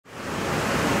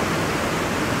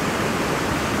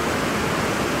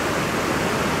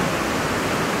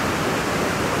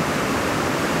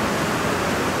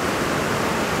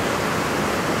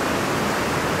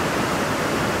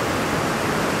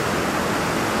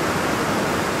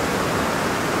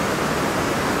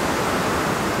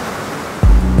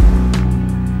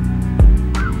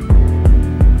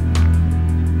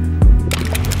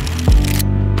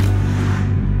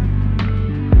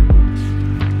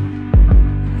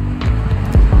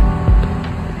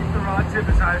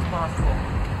high as possible.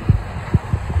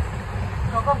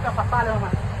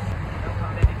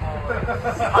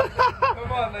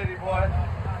 Come on, lady boy.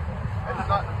 It's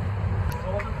not.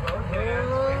 Hold them both hands.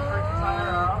 Wait for it to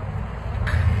tire out.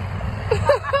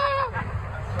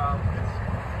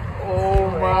 Oh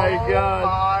my god. Oh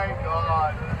my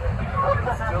god.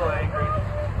 It's still angry.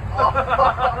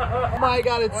 Oh my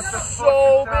god, it's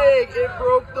so big. It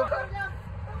broke the.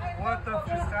 What the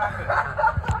just happened?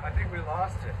 I think we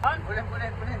lost it.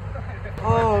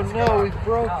 Oh no, we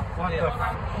broke. What the?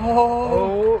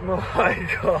 Oh my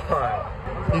god.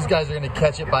 These guys are gonna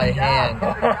catch it by hand.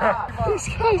 These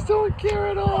guys don't care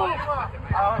at all. I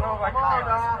don't know if I caught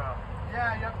us, bro.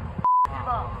 Yeah, you have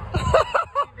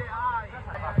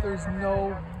to There's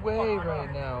no way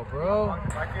right now, bro. I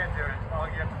can't do it. All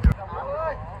you have to do.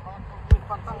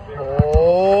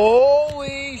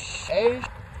 Holy shit.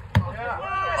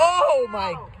 Oh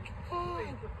my god.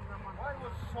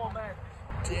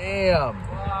 Damn.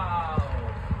 Wow.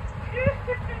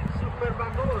 Super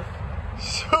bagus.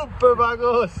 Super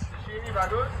bagus. Sini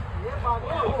bagus?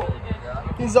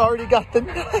 He's already got the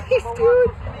knife,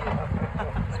 dude.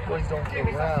 These boys don't get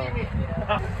around.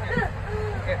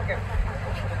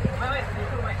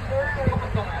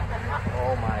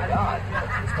 Oh my god.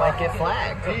 This might get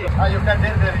flagged. You can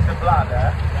tell there is the blood,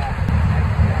 eh?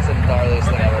 It's the gnarliest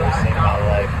thing I've ever seen in my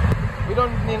life. We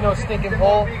don't need no stinking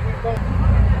pole.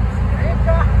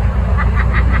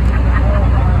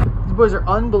 These boys are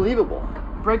unbelievable.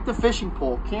 Break the fishing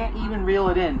pole, can't even reel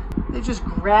it in. They just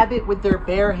grab it with their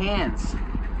bare hands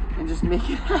and just make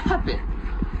it happen.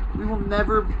 We will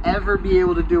never ever be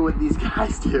able to do what these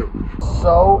guys do.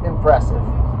 So impressive.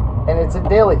 And it's a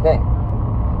daily thing.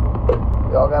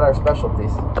 We all got our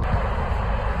specialties.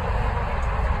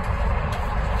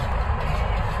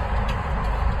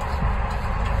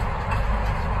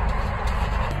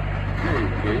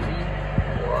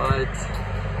 What?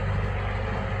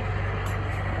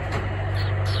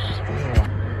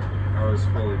 I was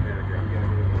fully panicking.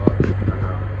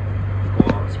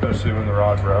 Well, especially when the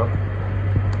rod broke.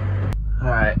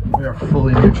 Alright, we are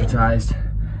fully neutralized.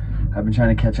 I've been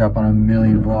trying to catch up on a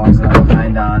million vlogs that I'm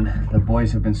behind on. The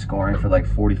boys have been scoring for like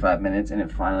 45 minutes and it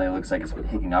finally looks like it's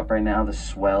picking up right now. The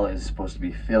swell is supposed to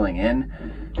be filling in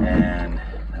and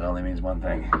that only means one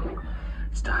thing.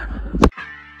 It's time.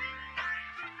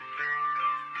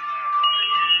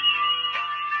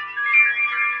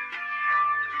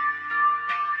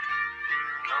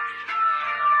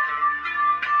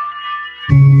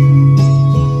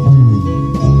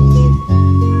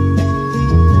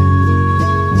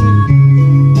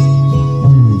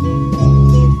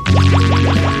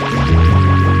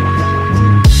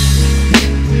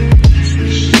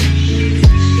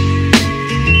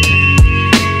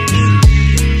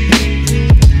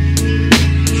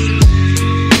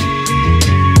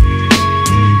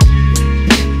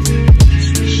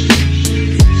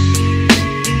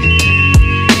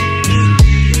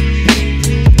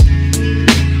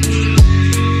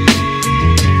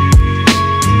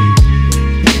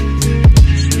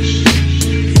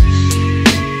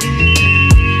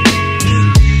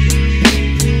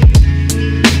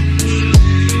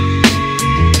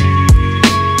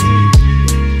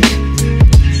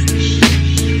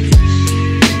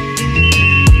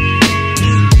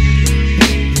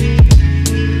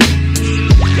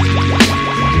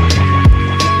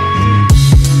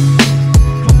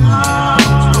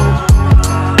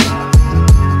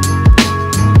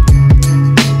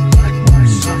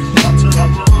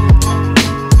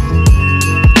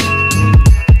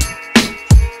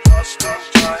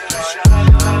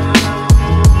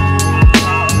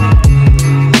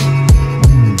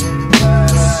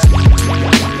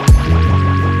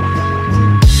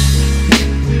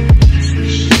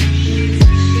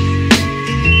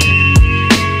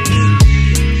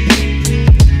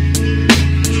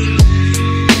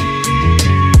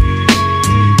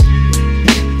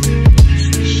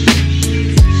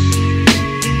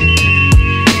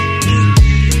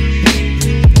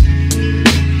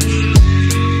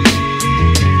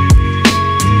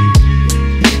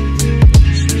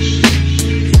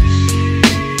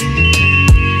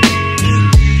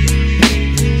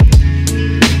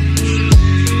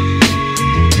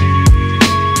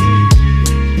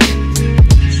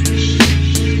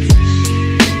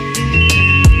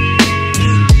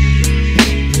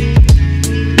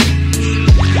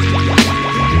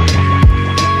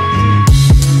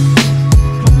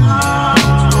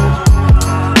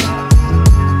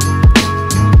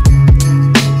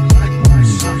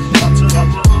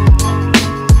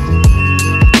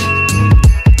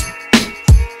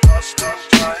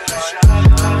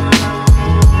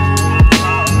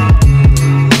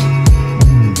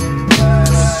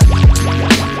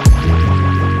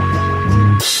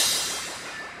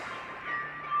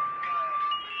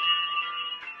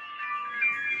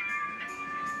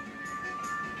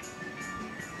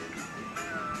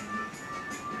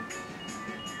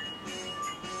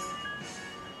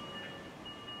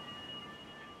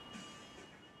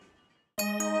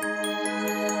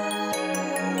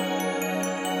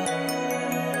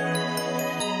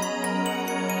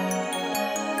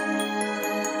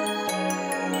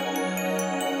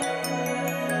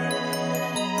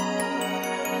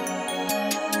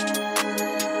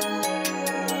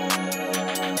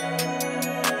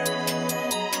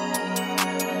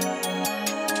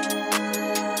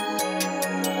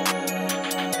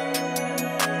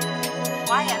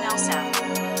 I am Elsa.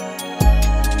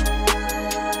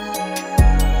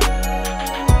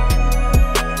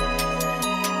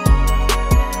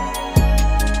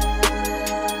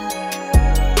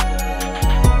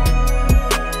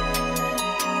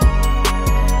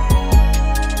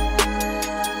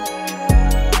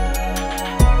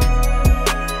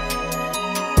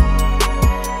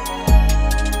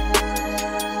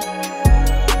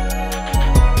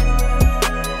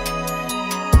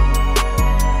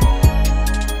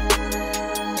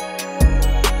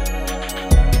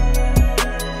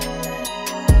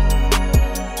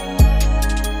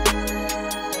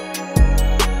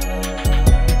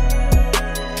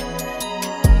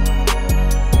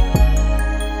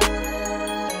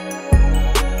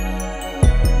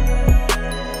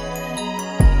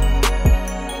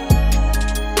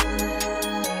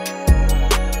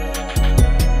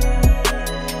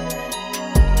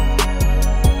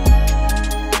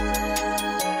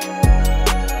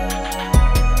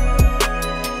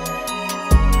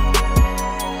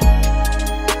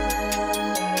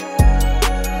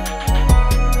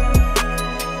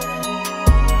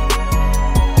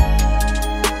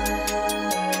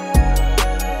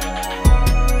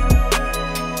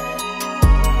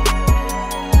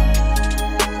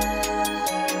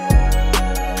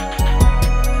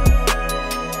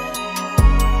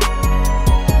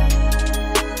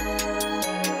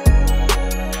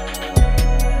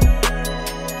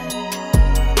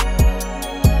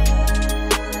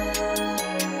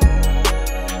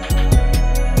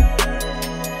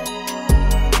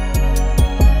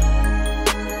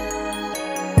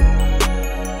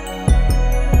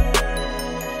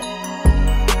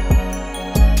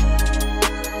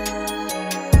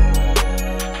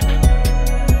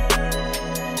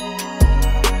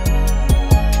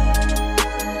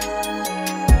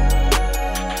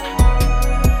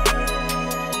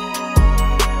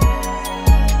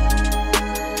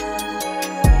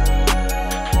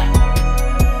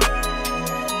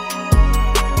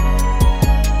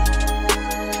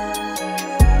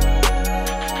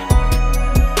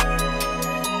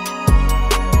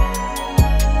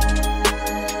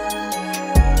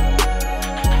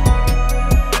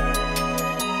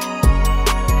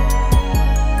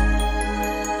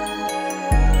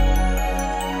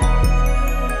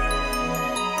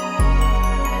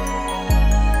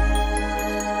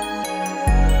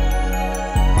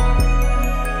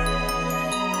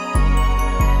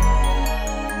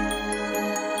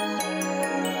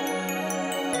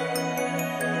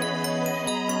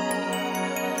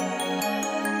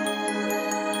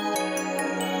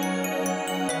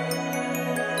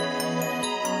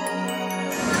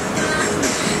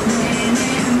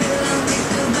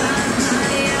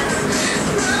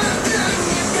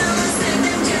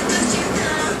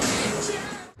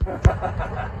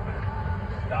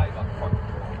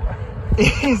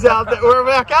 He's out there. We're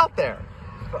back out there.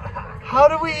 How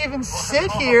do we even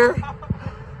sit here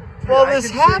while this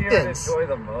happens? Sit here and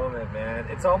enjoy the moment, man.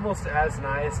 It's almost as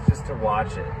nice just to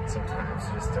watch it sometimes,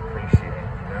 just to appreciate it,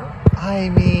 you know? I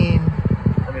mean,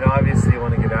 obviously you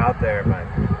want to get out there, but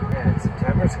man,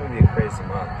 September's going to be a crazy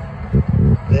month.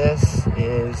 This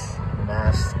is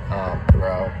messed up,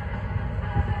 bro.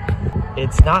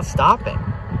 It's not stopping.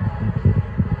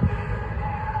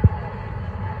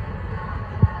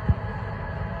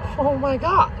 Oh my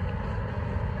God.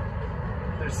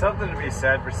 There's something to be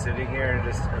said for sitting here and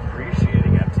just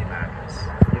appreciating empty madness,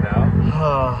 you know?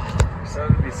 There's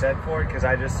something to be said for it because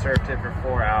I just surfed it for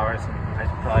 4 hours and I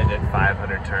probably did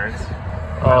 500 turns.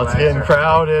 Oh, it's getting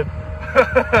crowded.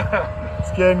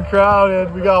 It's getting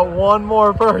crowded. We got one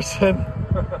more person.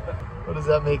 What does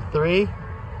that make? 3?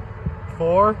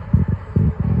 4?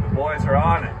 The boys are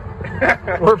on it.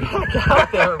 We're back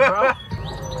out there, bro.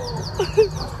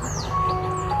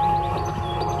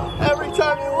 Every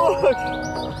time you look.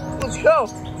 Let's go.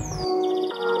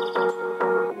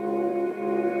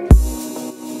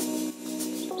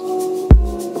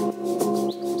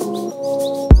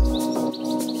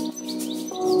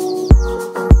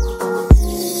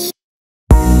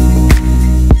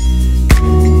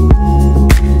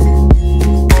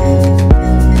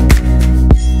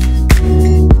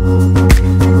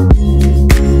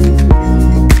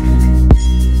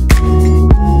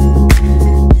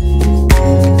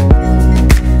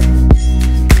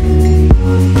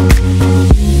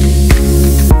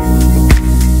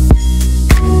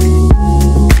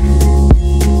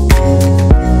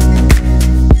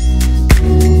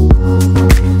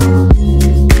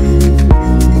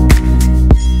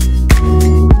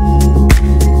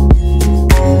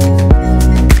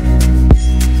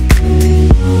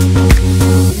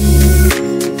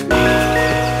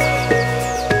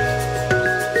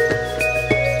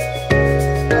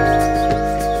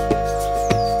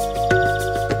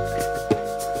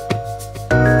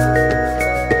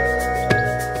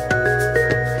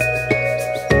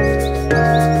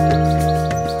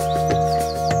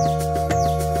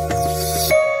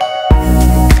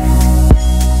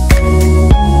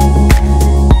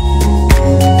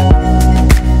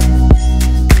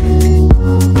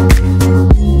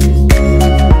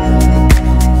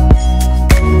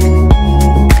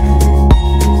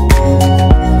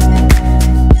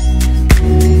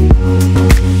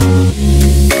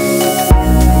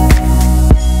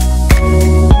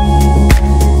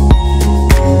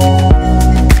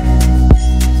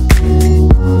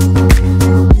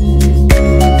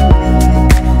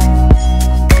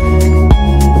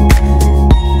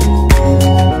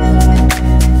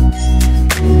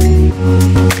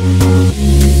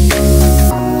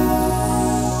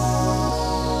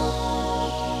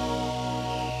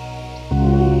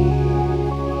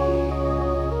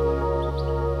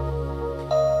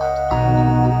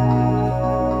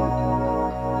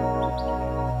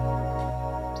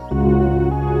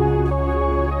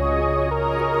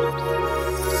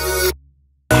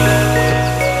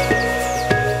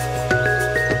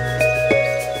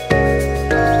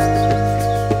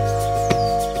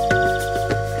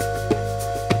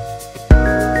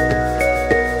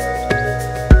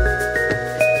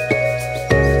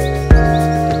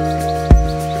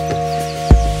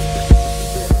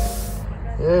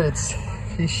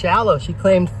 shallow. She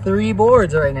claimed 3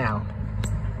 boards right now.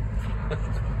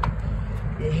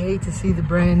 You hate to see the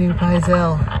brand new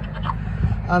Pizel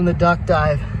on the duck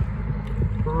dive.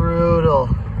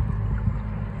 Brutal.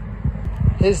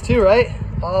 His too, right?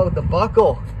 Oh, the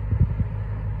buckle.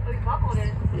 Oh, you buckled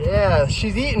it. Yeah,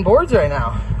 she's eating boards right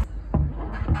now.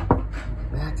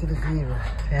 Back to the fever.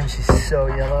 Damn, she's so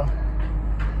yellow.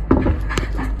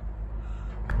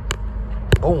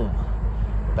 Boom.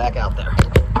 Back out there.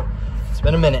 It's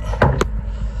been a minute.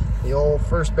 The old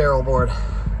first barrel board.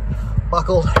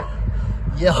 Buckled.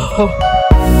 Yellow.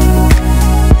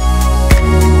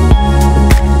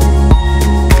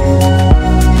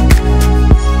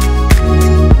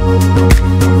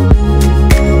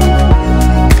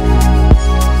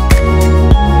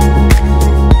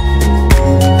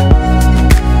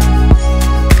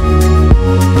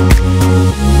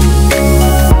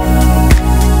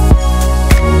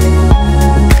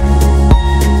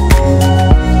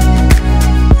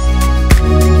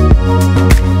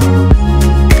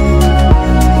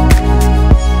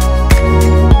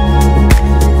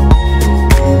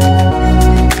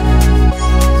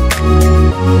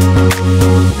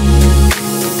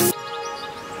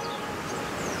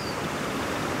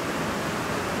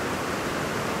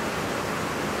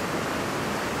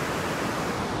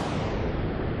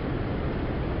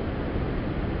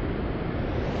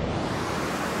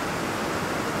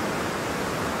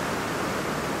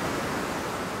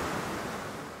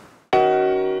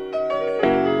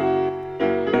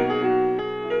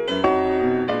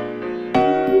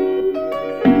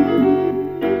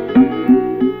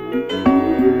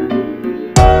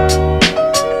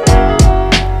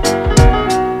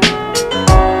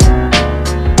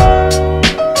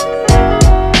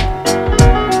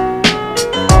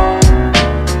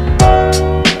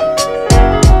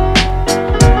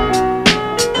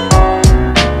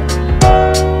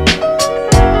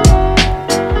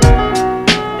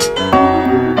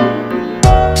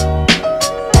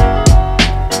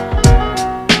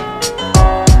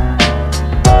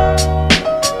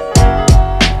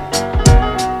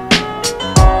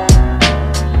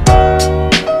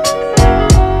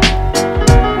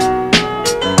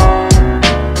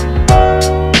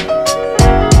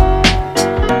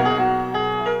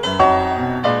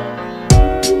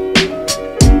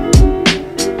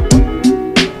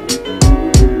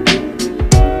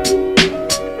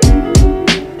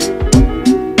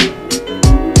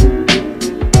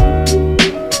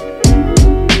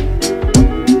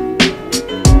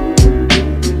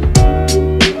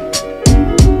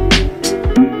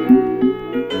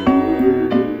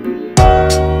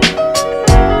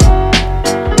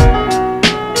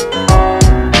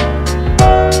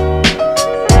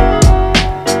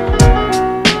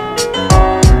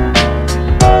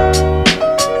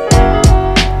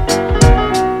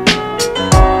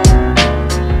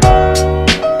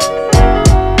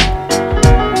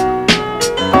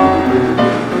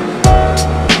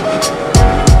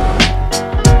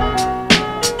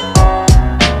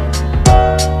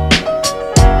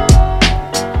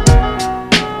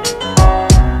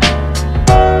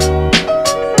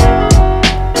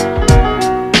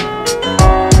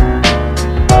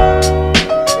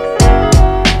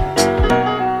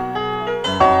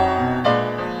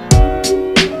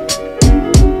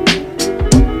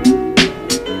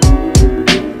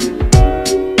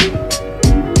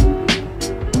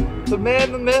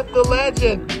 man, the myth, the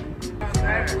legend.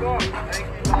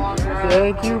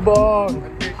 Thank you, Bong.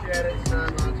 Appreciate it so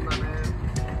much, my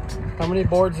man. How many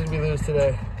boards did we lose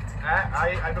today?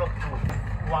 I dropped 2.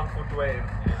 1 foot wave.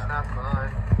 It's not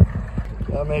mine.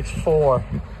 That makes 4.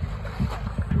 You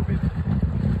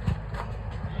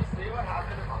see what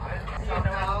happened to mine?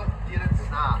 Somehow didn't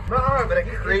snap. No, but it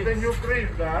creased. Then you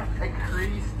creased, huh? It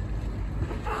creased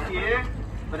here,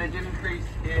 but it didn't crease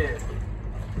here.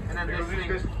 And then this thing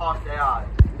just popped out.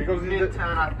 Because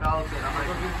mid-turn I felt it. I'm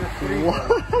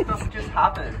like, what just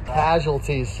happened?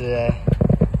 Casualties today.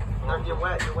 No, you're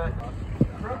wet, you're wet.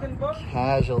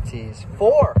 Casualties.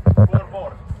 4. 4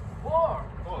 boards. 4?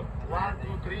 4. 1,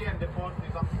 2, 3, and the 4th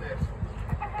is upstairs.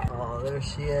 Oh, there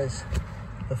she is.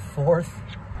 The 4th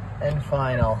and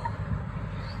final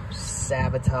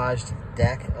sabotaged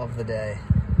deck of the day.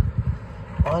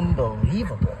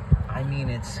 Unbelievable. I mean,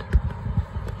 it's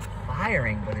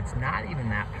firing, but it's not even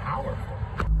that powerful.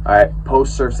 All right,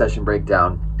 post surf session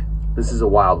breakdown. This is a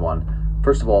wild one.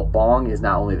 First of all, Bong is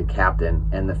not only the captain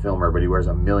and the filmer, but he wears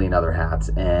a million other hats.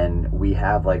 And we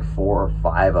have like 4 or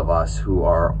 5 of us who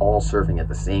are all surfing at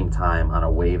the same time on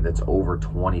a wave that's over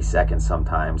 20 seconds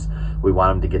sometimes. We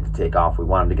want him to get to take off. We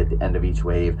want him to get the end of each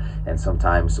wave. And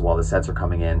sometimes while the sets are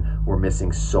coming in, we're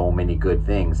missing so many good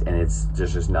things, and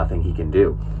there's just nothing he can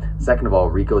do. Second of all,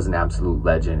 Rico's an absolute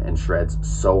legend and shreds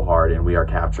so hard, and we are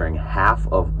capturing half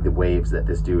of the waves that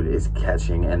this dude is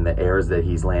catching and the airs that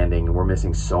he's landing, and we're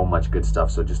missing so much good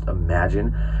stuff. So just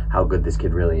imagine how good this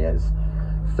kid really is.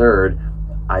 Third,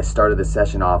 I started the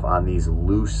session off on these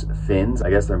loose fins. I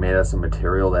guess they're made out of some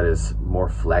material that is more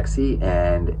flexy,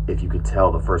 and if you could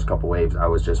tell, the first couple waves I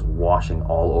was just washing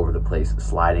all over the place,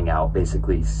 sliding out,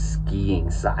 basically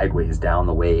skiing sideways down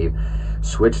the wave.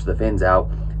 Switched the fins out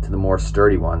to the more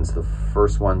sturdy ones. The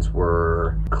first ones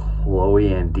were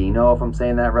Chloe and Dino, if I'm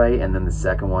saying that right, and then the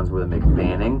second ones were the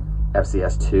McBanning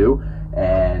FCS2,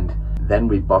 and then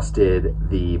we busted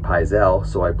the Pizel,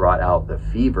 so I brought out the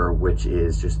Fever, which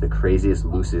is just the craziest,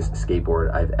 loosest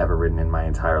skateboard I've ever ridden in my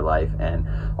entire life. And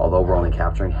although we're only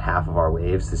capturing half of our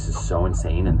waves, this is so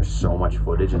insane, and there's so much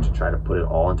footage, and to try to put it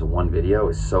all into one video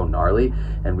is so gnarly,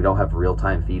 and we don't have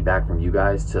real-time feedback from you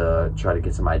guys to try to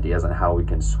get some ideas on how we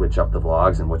can switch up the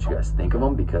vlogs and what you guys think of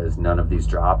them, because none of these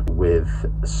drop with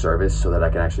service so that I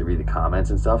can actually read the comments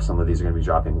and stuff. Some of these are going to be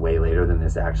dropping way later than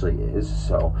this actually is,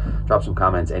 so drop some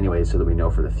comments anyways so that we know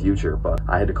for the future. But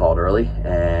I had to call it early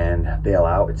and bail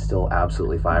out. It's still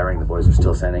absolutely firing. The boys are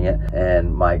still sending it,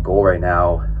 and my goal right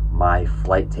now, my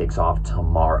flight takes off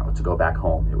tomorrow to go back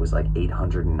home. It was like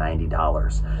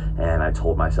 $890, and I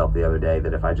told myself the other day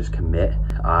that if I just commit,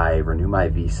 I renew my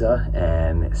visa,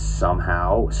 and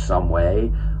somehow, some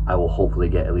way, I will hopefully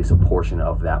get at least a portion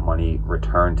of that money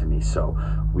returned to me. So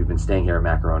we've been staying here at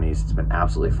Macaroni's. It's been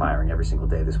absolutely firing every single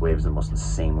day. This wave is the most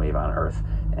insane wave on earth,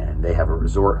 and they have a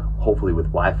resort, hopefully with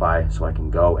Wi-Fi, so I can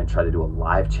go and try to do a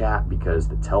live chat, because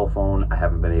the telephone, I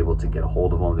haven't been able to get a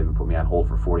hold of them. They've been putting me on hold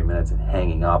for 40 minutes and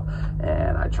hanging up,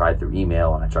 and I tried through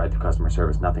email and I tried through customer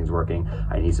service. Nothing's working.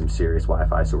 I need some serious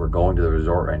Wi-Fi, so we're going to the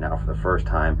resort right now for the first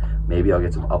time. Maybe I'll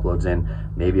get some uploads in.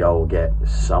 Maybe I will get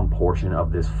some portion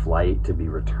of this flight to be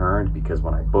returned, because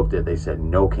when I booked it, they said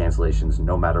no cancellations,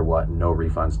 no matter what, no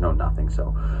refunds, no nothing.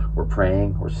 So we're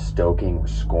praying, we're stoking, we're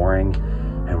scoring,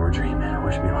 and we're dreaming.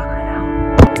 Wish me luck right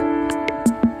now.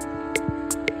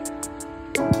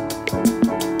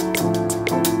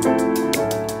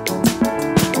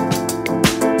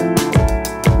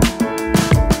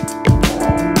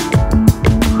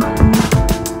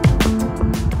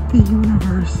 The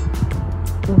universe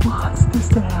wants this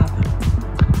to happen.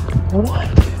 What?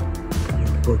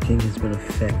 Your booking has been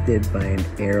affected by an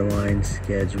airline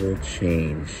schedule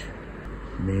change.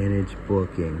 Manage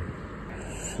booking.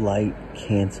 Flight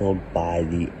canceled by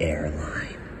the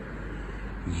airline.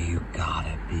 You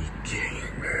gotta be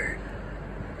kidding me.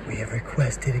 We have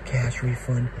requested a cash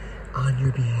refund on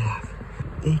your behalf.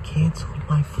 They canceled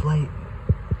my flight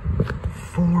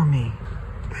for me.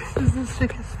 This is the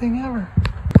sickest thing ever.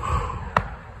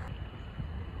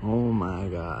 Oh my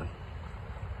God.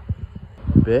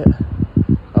 Bit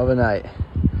of a night.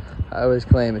 I always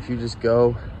claim if you just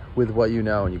go with what you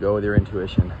know and you go with your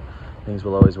intuition, things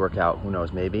will always work out. Who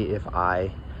knows, maybe if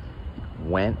I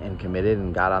went and committed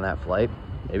and got on that flight,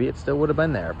 maybe it still would have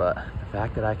been there. But the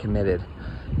fact that I committed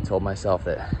and told myself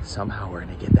that somehow we're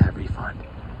gonna get that refund,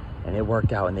 and it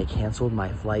worked out and they canceled my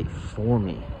flight for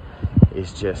me,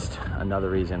 is just another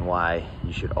reason why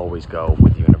you should always go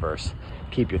with the universe.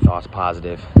 Keep your thoughts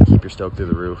positive, keep your stoke through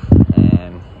the roof,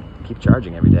 and keep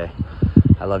charging every day.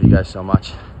 I love you guys so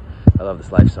much. I love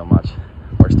this life so much.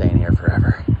 We're staying here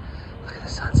forever. Look at the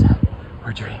sunset.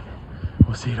 We're dreaming.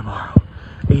 We'll see you tomorrow.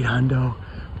 8 hundo,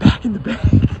 back in the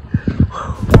bank.